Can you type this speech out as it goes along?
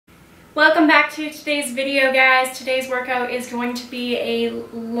Welcome back to today's video, guys. Today's workout is going to be a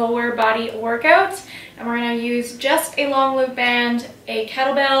lower body workout, and we're going to use just a long loop band, a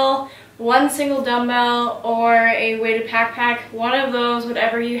kettlebell, one single dumbbell, or a weighted backpack, one of those,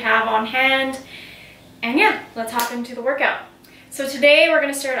 whatever you have on hand. And yeah, let's hop into the workout. So today we're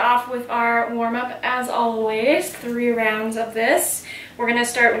going to start off with our warm-up as always, 3 rounds of this. We're going to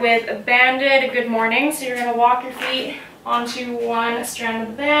start with banded good morning. So you're going to walk your feet onto one strand of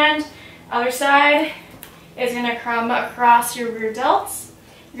the band. Other side is going to come across your rear delts.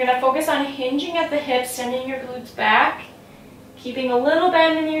 You're going to focus on hinging at the hips, sending your glutes back, keeping a little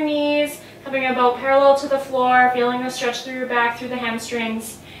bend in your knees, coming about parallel to the floor, feeling the stretch through your back, through the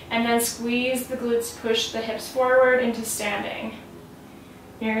hamstrings, and then squeeze the glutes, push the hips forward into standing.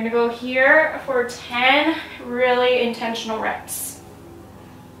 You're going to go here for 10 really intentional reps.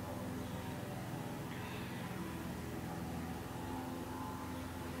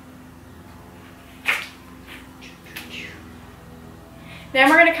 Then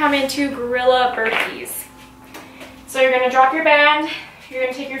we're going to come into Gorilla Burpees. So you're going to drop your band, you're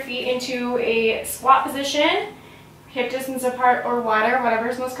going to take your feet into a squat position, hip distance apart or wider, whatever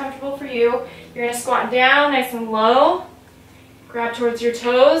is most comfortable for you. You're going to squat down nice and low, grab towards your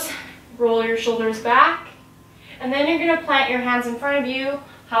toes, roll your shoulders back, and then you're going to plant your hands in front of you,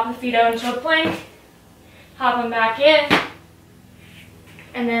 hop the feet out into a plank, hop them back in,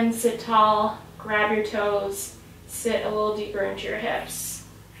 and then sit tall, grab your toes, sit a little deeper into your hips.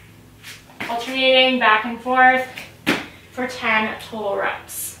 Alternating back and forth for 10 total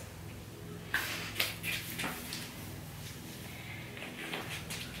reps.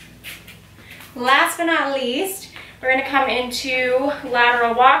 Last but not least, we're going to come into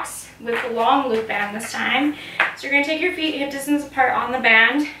lateral walks with the long loop band this time. So you're going to take your feet hip distance apart on the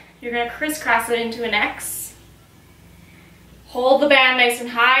band. You're going to crisscross it into an X. Hold the band nice and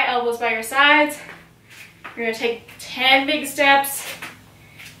high, elbows by your sides. You're going to take 10 big steps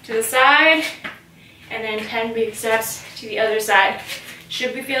to the side and then 10 big steps to the other side.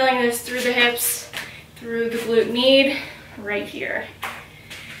 Should be feeling this through the hips, through the glute med, right here.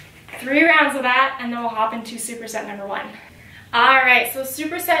 3 rounds of that, and then we'll hop into superset number 1. Alright, so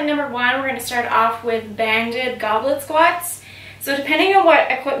superset number 1, we're going to start off with banded goblet squats. So depending on what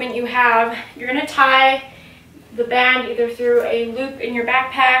equipment you have, you're going to tie the band either through a loop in your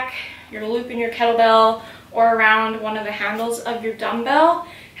backpack, your loop in your kettlebell, or around one of the handles of your dumbbell.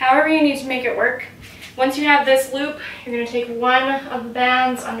 However you need to make it work. Once you have this loop, you're going to take one of the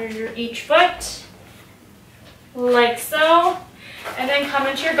bands under each foot, like so, and then come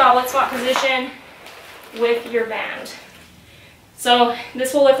into your goblet squat position with your band. So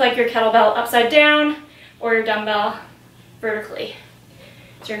this will look like your kettlebell upside down or your dumbbell vertically.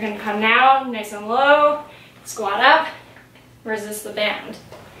 So you're going to come now, nice and low, squat up, resist the band.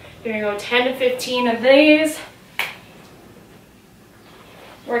 You're going to go 10 to 15 of these.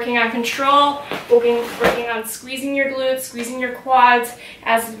 Working on control, working on squeezing your glutes, squeezing your quads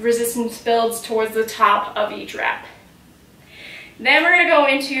as resistance builds towards the top of each rep. Then we're going to go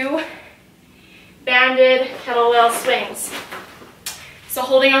into banded kettlebell swings. So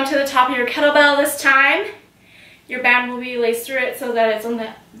holding onto the top of your kettlebell this time, your band will be laced through it so that it's on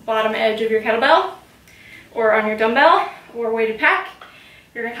the bottom edge of your kettlebell or on your dumbbell or weighted pack.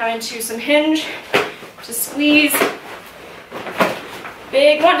 You're going to come into some hinge, just squeeze.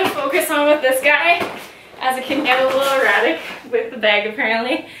 Big one to focus on with this guy, as it can get a little erratic with the bag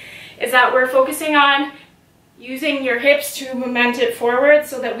apparently, is that we're focusing on using your hips to moment it forward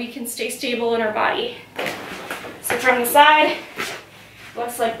so that we can stay stable in our body. So from the side,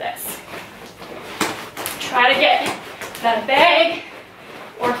 looks like this. Try to get that bag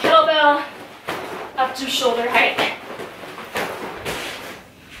or kettlebell up to shoulder height.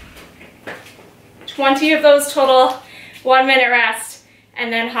 20 of those total, 1 minute rest,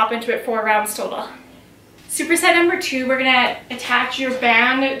 and then hop into it 4 rounds total. Superset number 2, we're gonna attach your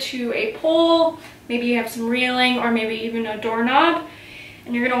band to a pole. Maybe you have some railing or maybe even a doorknob,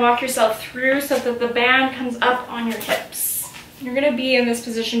 and you're gonna walk yourself through so that the band comes up on your hips. You're gonna be in this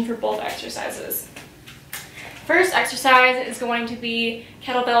position for both exercises. First exercise is going to be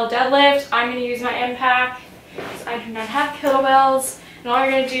kettlebell deadlift. I'm gonna use my impact because I do not have kettlebells. And all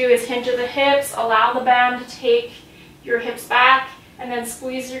you're going to do is hinge at the hips, allow the band to take your hips back, and then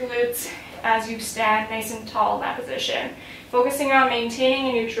squeeze your glutes as you stand nice and tall in that position. Focusing on maintaining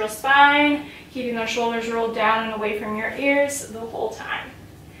a neutral spine, keeping those shoulders rolled down and away from your ears the whole time.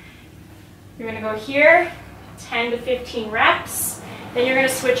 You're going to go here, 10 to 15 reps. Then you're going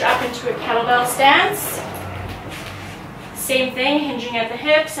to switch up into a kettlebell stance. Same thing, hinging at the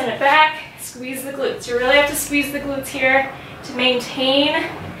hips, send it back, squeeze the glutes. You really have to squeeze the glutes here to maintain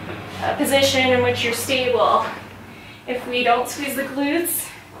a position in which you're stable. If we don't squeeze the glutes,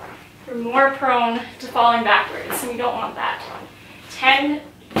 we're more prone to falling backwards, and we don't want that.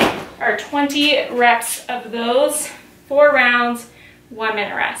 20 reps of those, 4 rounds, 1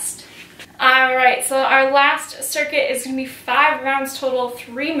 minute rest. All right, so our last circuit is gonna be 5 rounds total,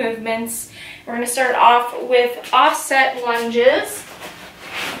 3 movements. We're gonna start off with offset lunges.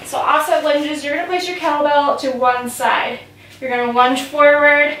 So offset lunges, you're gonna place your kettlebell to one side. You're gonna lunge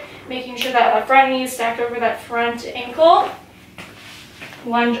forward, making sure that the front knee is stacked over that front ankle.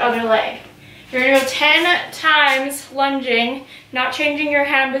 Lunge other leg. You're gonna go 10 times lunging, not changing your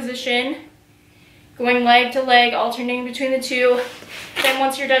hand position, going leg to leg, alternating between the two. Then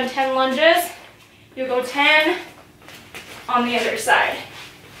once you're done 10 lunges, you'll go 10 on the other side.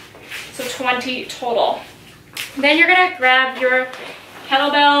 So 20 total. Then you're gonna grab your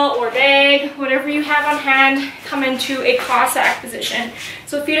kettlebell or bag, whatever you have on hand, come into a Cossack position.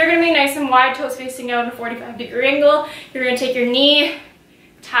 So feet are gonna be nice and wide, toes facing out in a 45-degree angle. You're gonna take your knee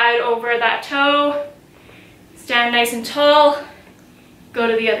tied over that toe, stand nice and tall, go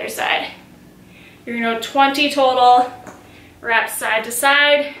to the other side. You're gonna go 20 total, reps side to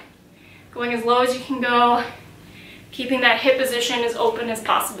side, going as low as you can go, keeping that hip position as open as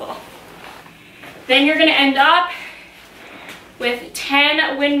possible. Then you're gonna end up with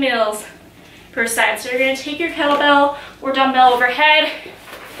 10 windmills per side. So you're gonna take your kettlebell or dumbbell overhead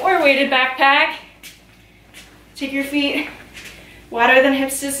or weighted backpack. Take your feet wider than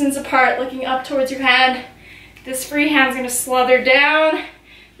hips distance apart, looking up towards your hand. This free hand's gonna slither down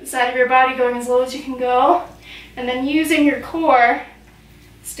the side of your body, going as low as you can go. And then using your core,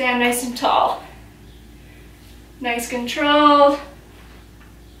 stand nice and tall. Nice controlled,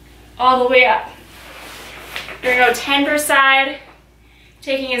 all the way up. You're gonna go 10 per side,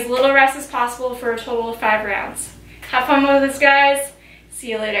 taking as little rest as possible for a total of 5 rounds. Have fun with this, guys. See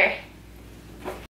you later.